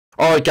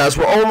Alright guys,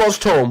 we're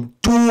almost home.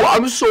 Dude,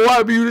 I'm so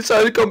happy you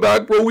decided to come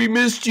back, bro. We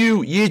missed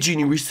you. Yeah,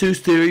 Junior, we're so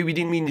sorry. We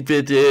didn't mean for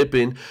it to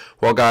happen.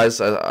 Well, guys,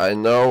 I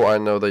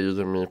know that you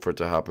didn't mean for it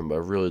to happen, but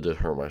it really did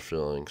hurt my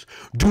feelings.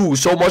 Dude,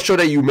 so much so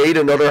that you made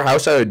another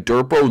house out of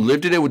dirt, bro.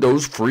 Lived in it with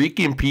those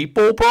freaking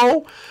people,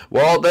 bro.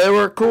 Well, they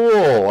were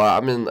cool.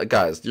 I mean,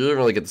 guys, you didn't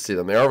really get to see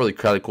them. They are really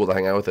kind of cool to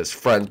hang out with as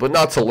friends, but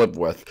not to live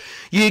with.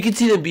 Yeah, you can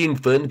see them being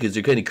fun because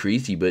they're kind of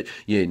crazy, but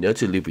yeah, not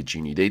to live with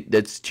Junior.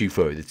 That's too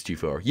far. That's too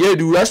far. Yeah,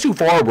 dude, that's too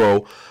far,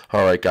 bro.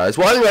 Alright, guys.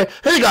 Well, anyway,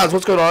 hey, guys,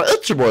 what's going on?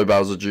 It's your boy,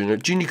 Bowser Jr.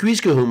 Junior, can we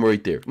just go home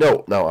right there?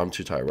 No, I'm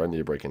too tired. I need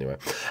a break anyway.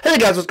 Hey,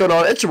 guys, what's going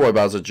on? It's your boy,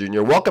 Bowser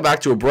Jr. Welcome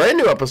back to a brand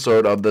new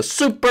episode of the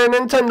Super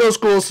Nintendo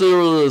School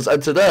Series.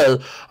 And today,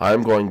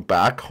 I'm going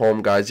back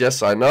home, guys.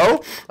 Yes, I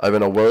know. I've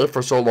been away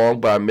for so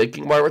long, but I'm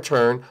making my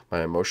return,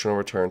 my emotional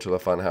return to the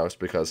funhouse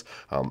because,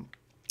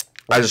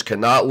 I just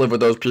cannot live with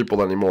those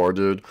people anymore,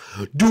 dude.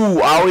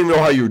 Dude, I don't even know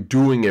how you're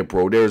doing it,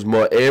 bro. There's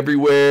mud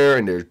everywhere,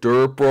 and there's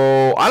dirt,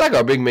 bro. I like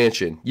our big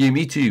mansion. Yeah,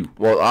 me too.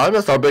 Well, I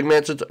missed our big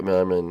mansion.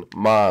 I mean,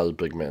 my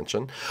big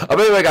mansion. But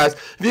anyway, guys,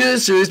 if you enjoyed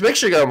this series, make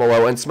sure you go down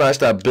below and smash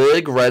that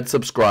big red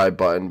subscribe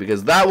button,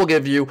 because that will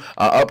give you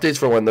updates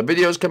for when the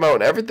videos come out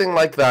and everything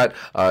like that.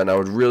 And I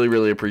would really,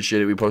 really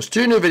appreciate it. We post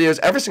 2 new videos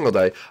every single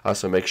day,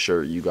 so make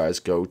sure you guys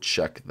go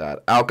check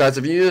that out, guys.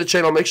 If you're new to the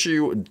channel, make sure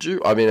you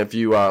do. I mean, if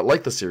you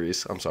like the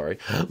series, I'm sorry.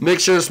 Make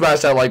sure to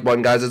smash that like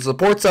button, guys. It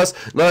supports us,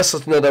 lets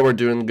us know that we're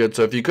doing good.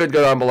 So if you could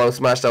go down below,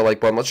 smash that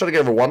like button. Let's try to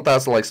get over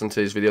 1,000 likes in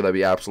today's video. That'd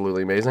be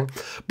absolutely amazing.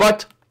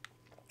 But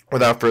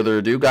without further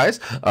ado, guys,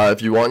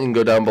 if you want, you can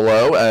go down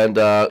below and,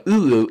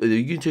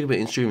 you can check out my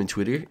Instagram and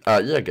Twitter.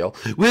 Yeah, girl.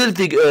 Well,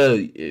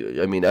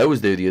 I mean, I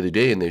was there the other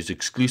day, and there's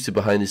exclusive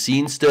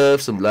behind-the-scenes stuff,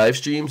 some live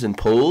streams, and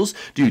polls.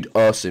 Dude,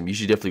 awesome. You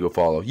should definitely go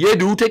follow. Yeah,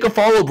 dude, take a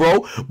follow,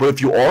 bro. But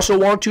if you also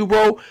want to,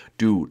 bro,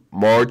 dude,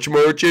 March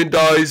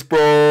merchandise,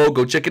 bro.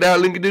 Go check it out.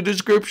 Link in the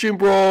description,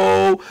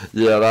 bro.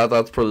 Yeah,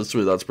 that's pretty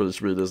sweet. That's pretty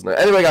sweet, isn't it?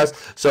 Anyway, guys,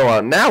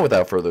 so now,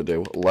 without further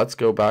ado, let's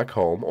go back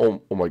home.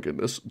 Oh my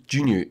goodness.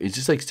 Junior, is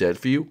this, like, sad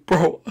for you?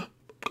 Bro,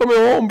 coming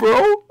home,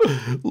 bro.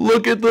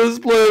 Look at this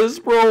place,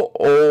 bro.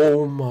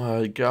 Oh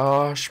my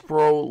gosh,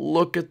 bro.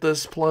 Look at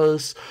this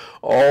place.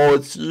 Oh,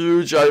 it's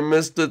huge. I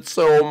missed it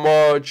so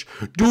much.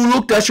 Dude,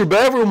 look, that's your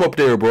bedroom up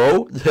there,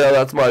 bro. Yeah,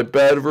 that's my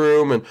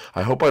bedroom, and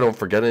I hope I don't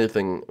forget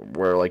anything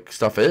where, like,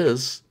 stuff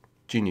is.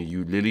 Junior,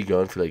 you literally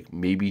gone for, like,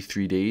 maybe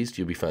 3 days?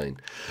 You'll be fine.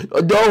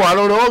 No, I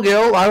don't know,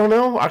 Gil. I don't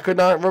know. I could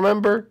not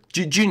remember.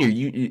 Junior,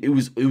 it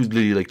was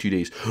literally, like, 2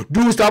 days.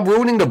 Dude, stop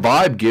ruining the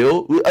vibe,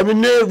 Gil. I'm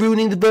not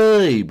ruining the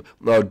vibe.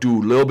 No,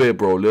 dude, little bit,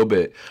 bro, little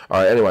bit.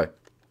 All right, anyway.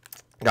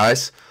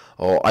 Guys.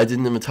 Oh, I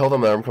didn't even tell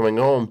them that I'm coming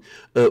home.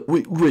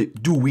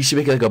 Wait, dude, we should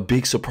make it like a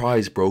big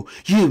surprise, bro.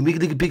 Yeah, make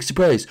it like a big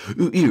surprise.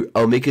 Here,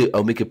 I'll make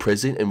a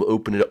present and we'll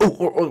open it up.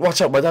 Oh,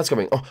 watch out, my dad's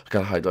coming. Oh, I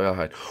gotta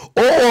hide.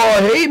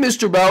 Oh, hey,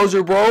 Mr.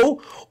 Bowser,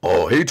 bro.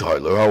 Oh, hey,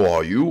 Tyler, how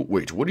are you?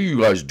 Wait, what are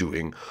you guys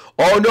doing?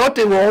 Oh,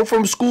 nothing. We're home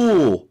from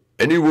school.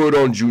 Any word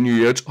on Junior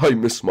yet? I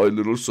miss my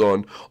little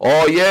son.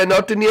 Oh, yeah,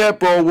 nothing yet,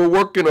 bro. We're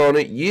working on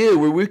it. Yeah,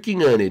 we're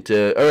working on it.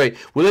 All right.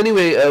 Well,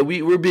 anyway,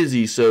 we're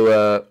busy,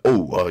 so,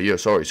 yeah,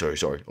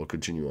 sorry. I'll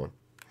continue on.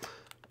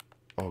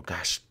 Oh,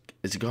 gosh.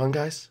 Is he gone,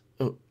 guys?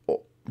 Oh,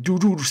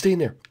 dude, stay in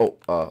there. Oh,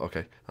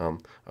 okay.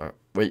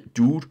 Wait,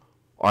 dude.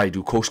 All right,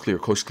 dude, coast clear.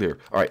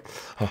 All right.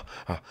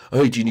 All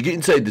right, Junior, get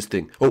inside this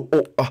thing.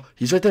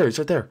 He's right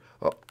there.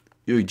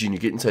 Yo, Junior,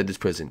 get inside this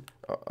present.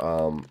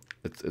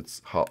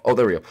 It's hot. Oh,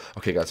 there we go.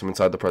 Okay, guys, I'm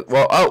inside the present.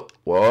 Well,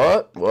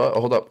 what?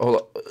 Hold up.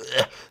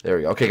 There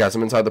we go. Okay, guys,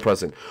 I'm inside the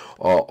present.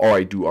 All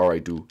right, dude.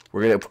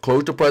 We're gonna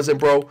close the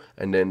present, bro,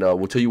 and then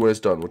we'll tell you when it's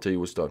done.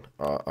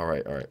 All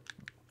right. All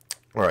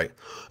right,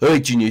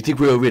 Junior, you think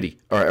we're all ready?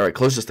 All right,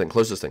 close this thing.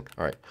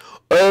 All right.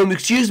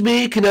 Excuse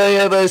me, can I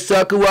have a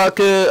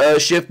Sakawaka,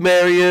 Chef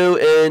Mario,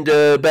 and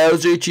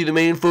Bowser to the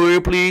main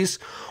floor, please?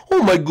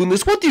 Oh my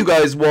goodness, what do you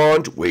guys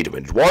want? Wait a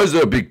minute, why is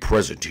there a big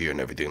present here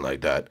and everything like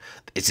that?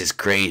 This is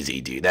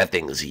crazy, dude. That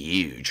thing is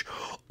huge.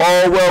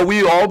 Oh, well,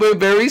 we all been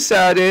very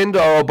saddened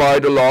by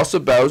the loss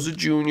of Bowser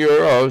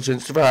Jr.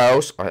 Since the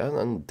house. I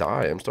didn't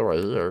die. I'm still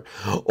right here.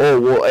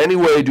 Oh, well,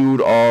 anyway, dude,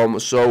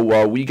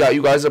 so we got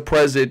you guys a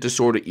present to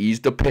sort of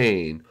ease the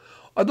pain.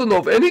 I don't know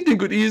if anything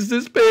could ease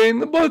this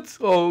pain, but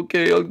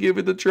okay, I'll give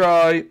it a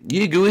try.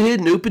 Yeah, go ahead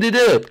and open it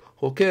up.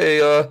 Okay,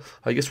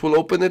 I guess we'll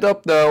open it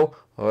up now.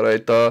 All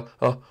right,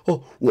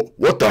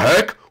 what the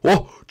heck?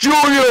 Oh,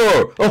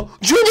 Junior! Oh,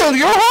 Junior,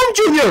 you're home,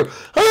 Junior!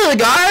 Hey,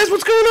 guys,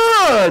 what's going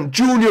on?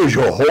 Junior,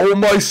 you're home,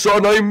 my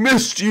son. I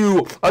missed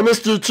you. I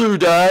missed you too,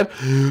 Dad.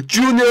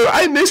 Junior,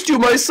 I missed you,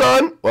 my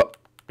son. What?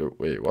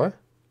 Wait, what?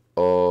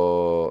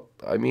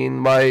 I mean,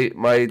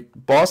 my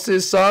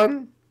boss's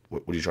son?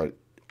 What are you trying?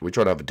 Are we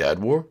trying to have a dad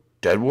war?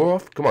 Dad war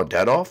off? Come on,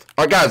 dad off?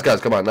 All right,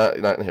 guys, come on, not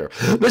in here.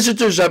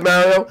 Mr. Chef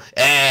Mario.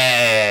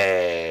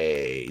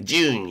 Hey,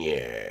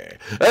 Junior.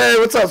 Hey,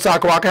 what's up,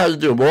 Sakawaka? How you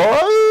doing, boy?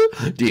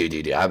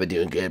 Dude, I've been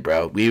doing good,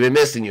 bro. We've been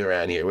missing you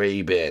around here. Where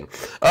you been?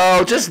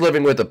 Oh, just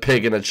living with a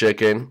pig and a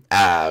chicken.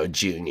 Oh,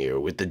 Junior,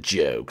 with the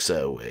jokes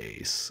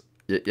always.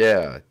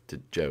 Yeah,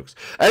 the jokes.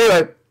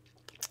 Anyway,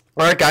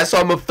 Alright, guys, so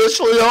I'm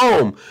officially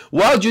home.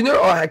 Wow, Junior,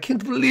 oh, I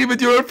can't believe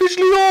it. You're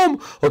officially home.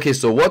 Okay,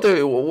 so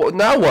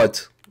now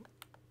what?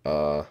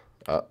 I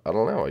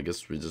don't know. I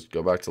guess we just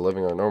go back to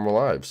living our normal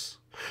lives.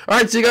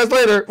 Alright, see you guys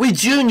later. Wait,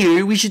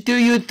 Junior, we should do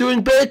you a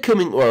throwing back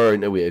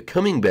a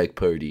coming back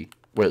party.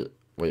 Wait,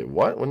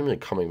 what? What do you mean a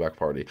coming back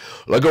party?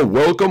 Like a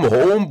welcome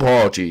home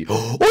party.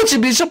 Oh, it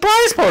should be a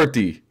surprise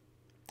party.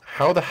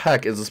 How the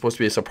heck is it supposed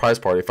to be a surprise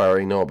party if I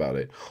already know about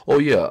it? Oh,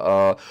 yeah,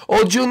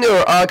 oh,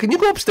 Junior, can you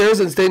go upstairs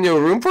and stay in your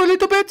room for a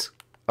little bit?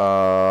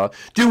 Don't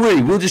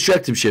worry, we'll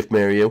distract him, Chef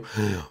Mario.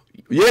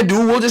 Yeah,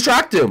 dude, we'll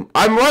distract him.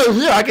 I'm right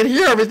here. I can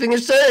hear everything you're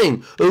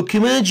saying. Oh,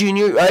 come on,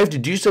 Junior. I have to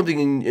do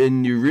something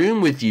in your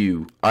room with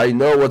you. I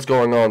know what's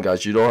going on,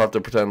 guys. You don't have to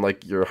pretend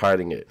like you're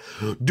hiding it.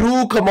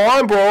 Dude, come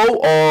on,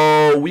 bro.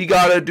 Oh, we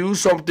gotta do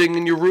something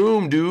in your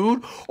room,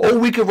 dude. Oh,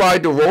 we could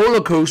ride the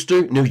roller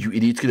coaster. No, you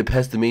idiot's gonna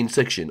pass the main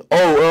section.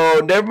 Oh,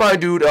 never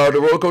mind, dude. The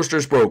roller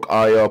coaster's broke.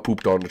 I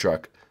pooped on the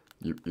track.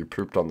 You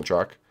pooped on the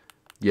track?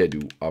 Yeah,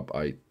 dude.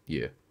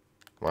 Yeah.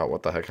 Wow,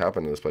 what the heck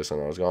happened to this place when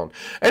I was gone?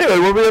 Anyway,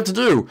 what do we have to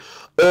do?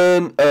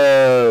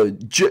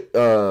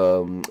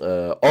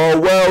 Oh,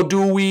 well,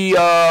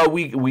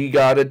 we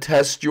gotta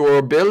test your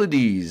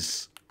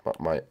abilities.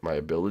 My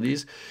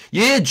abilities?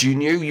 Yeah,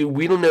 Junior,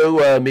 we don't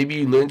know, maybe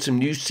you learned some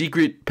new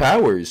secret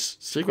powers.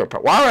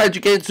 Why would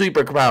you get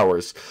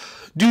superpowers?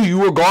 Dude, you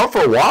were gone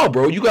for a while,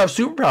 bro. You got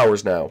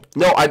superpowers now.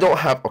 No, I don't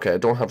have... Okay, I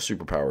don't have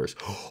superpowers.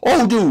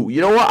 Oh, dude,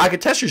 you know what? I can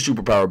test your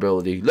superpower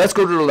ability. Let's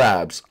go to the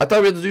labs. I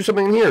thought we had to do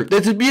something in here.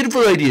 That's a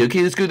beautiful idea.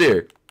 Okay, let's go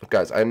there.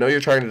 Guys, I know you're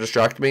trying to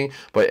distract me,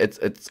 but it's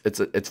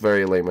a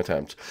very lame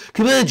attempt.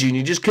 Come on,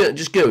 Junior. Just go.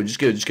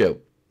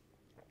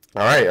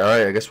 All right.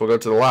 I guess we'll go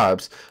to the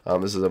labs.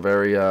 This is a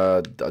very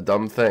a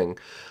dumb thing.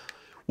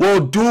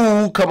 Well,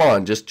 dude, come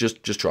on. Just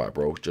try,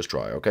 bro. Just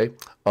try, okay?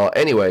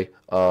 Anyway,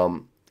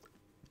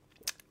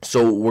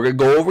 so we're gonna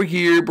go over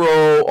here,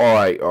 bro. All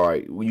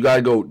right. You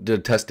gotta go to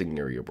the testing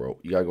area, bro.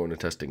 You gotta go in the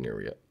testing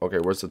area. Okay,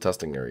 where's the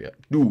testing area?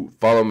 Dude,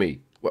 follow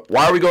me.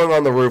 Why are we going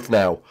on the roof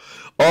now?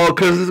 Oh,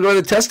 because this is where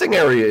the testing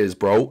area is,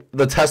 bro.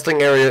 The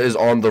testing area is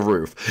on the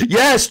roof.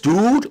 Yes,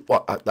 dude.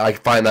 Well, I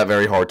find that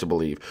very hard to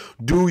believe.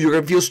 Dude, you're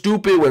gonna feel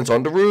stupid when it's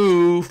on the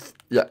roof.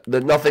 Yeah,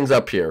 nothing's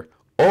up here.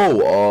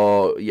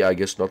 Oh, yeah, I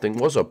guess nothing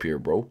was up here,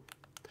 bro.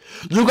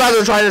 You guys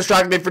are trying to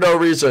distract me for no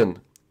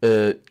reason.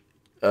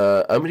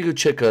 I'm gonna go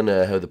check on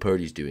how the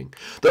party's doing.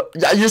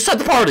 You said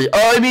the party.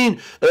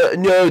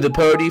 No, the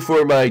party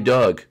for my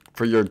dog.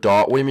 For your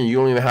dog. What do you mean? You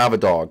don't even have a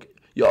dog.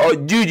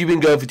 Dude, you've been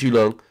gone for too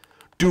long.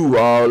 Dude,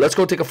 let's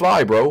go take a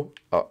fly, bro.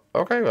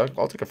 Okay,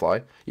 I'll take a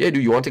fly. Yeah,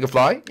 dude, you want to take a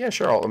fly? Yeah,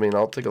 sure. I'll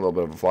take a little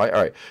bit of a fly.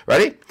 All right,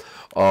 ready?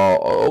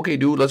 Okay,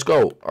 dude, let's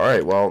go. All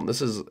right, well,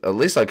 this is at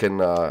least I can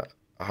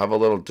have a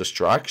little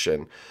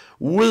distraction.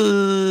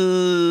 Woo!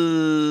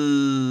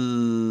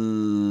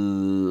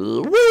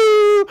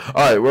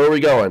 Alright, where are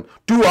we going?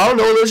 Dude, I don't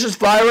know. Let's just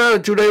fly around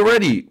until they're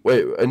ready.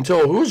 Wait,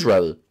 until who's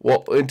ready?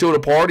 Well, until the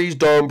party's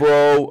done,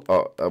 bro.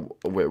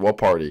 Wait, what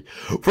party?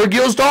 For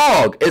Gil's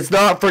dog. It's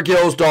not for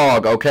Gil's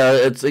dog,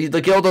 okay? The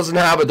Gil doesn't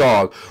have a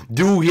dog.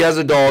 Dude, he has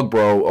a dog,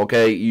 bro,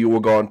 okay? You were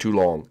gone too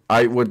long.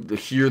 I would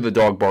hear the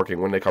dog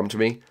barking when they come to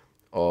me.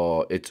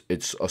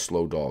 It's a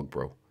slow dog,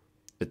 bro.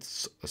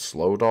 It's a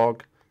slow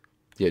dog?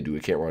 Yeah, dude,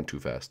 it can't run too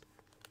fast.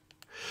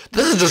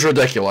 This is just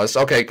ridiculous.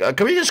 Okay,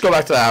 can we just go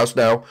back to the house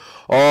now?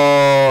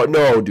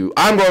 No, dude.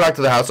 I'm going back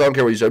to the house. I don't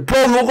care what you said.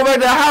 Bro, we'll go back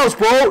to the house,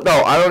 bro.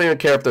 No, I don't even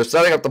care if they're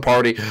setting up the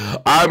party.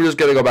 I'm just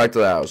going to go back to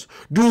the house.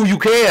 Dude, you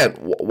can't.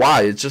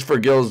 Why? It's just for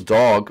Gil's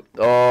dog.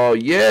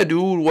 Yeah,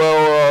 dude.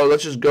 Well,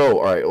 let's just go.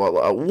 All right.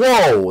 Well,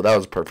 whoa. That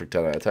was a perfect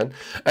 10 out of 10.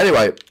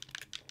 Anyway.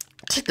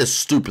 Take this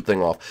stupid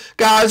thing off.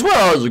 Guys, where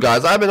are you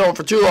guys? I've been home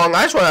for too long.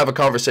 I just want to have a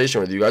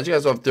conversation with you guys. You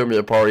guys don't have to throw me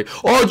a party.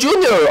 Oh,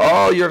 Junior!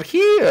 Oh, you're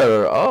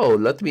here! Oh,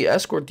 let me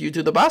escort you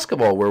to the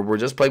basketball where we're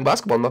just playing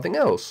basketball, nothing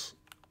else.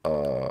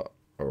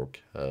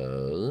 Okay.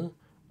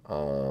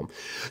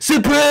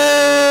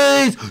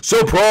 Surprise!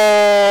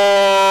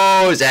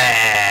 Surprise!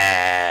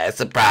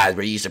 Surprise!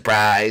 Were you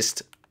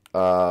surprised?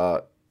 Yeah!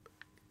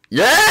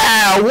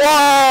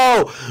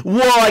 Whoa!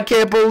 Whoa, I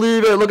can't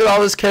believe it. Look at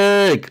all this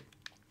cake.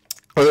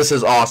 Oh, this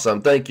is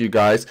awesome. Thank you,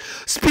 guys.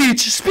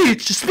 Speech.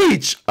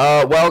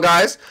 Well,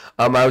 guys,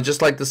 I would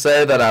just like to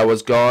say that I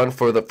was gone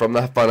from the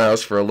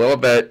funhouse for a little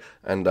bit,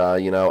 and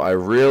you know, I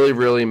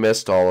really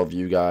missed all of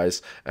you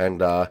guys,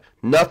 and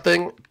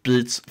nothing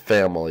beats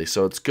family.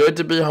 So it's good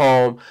to be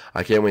home.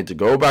 I can't wait to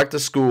go back to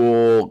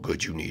school.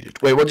 Good, you need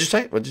it. Wait, what'd you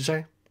say?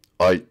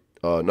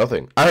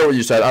 Nothing. I heard what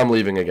you said. I'm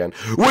leaving again.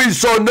 Wait,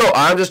 son, no.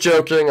 I'm just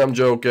joking. I'm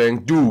joking.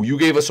 Dude, you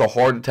gave us a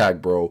heart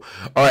attack, bro.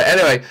 Alright,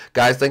 anyway,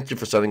 guys, thank you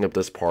for setting up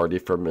this party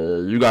for me.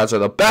 You guys are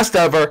the best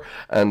ever.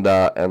 And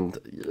I'm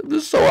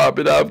just so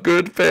happy to have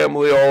good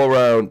family all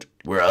around.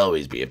 We'll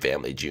always be a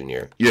family,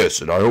 Junior. Yes,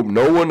 and I hope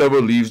no one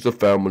ever leaves the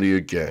family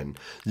again.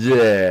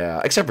 Yeah.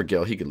 Except for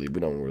Gil. He could leave.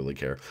 We don't really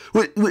care.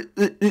 I mean,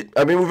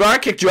 we've already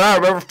kicked you out.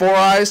 Remember Four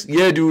Eyes?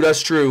 Yeah, dude,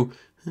 that's true.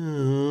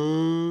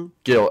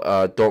 Gil,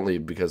 don't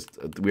leave because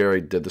we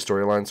already did the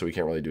storyline, so we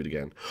can't really do it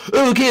again.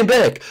 Okay, I'm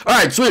back.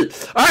 Alright,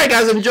 sweet. Alright,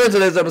 guys, if you enjoyed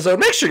today's episode,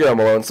 make sure you get on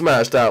below and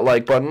smash that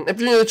like button. If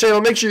you're new to the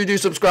channel, make sure you do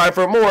subscribe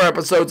for more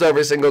episodes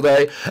every single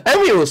day.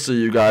 And we will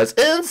see you guys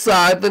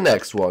inside the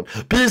next one.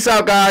 Peace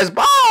out, guys.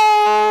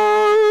 Bye!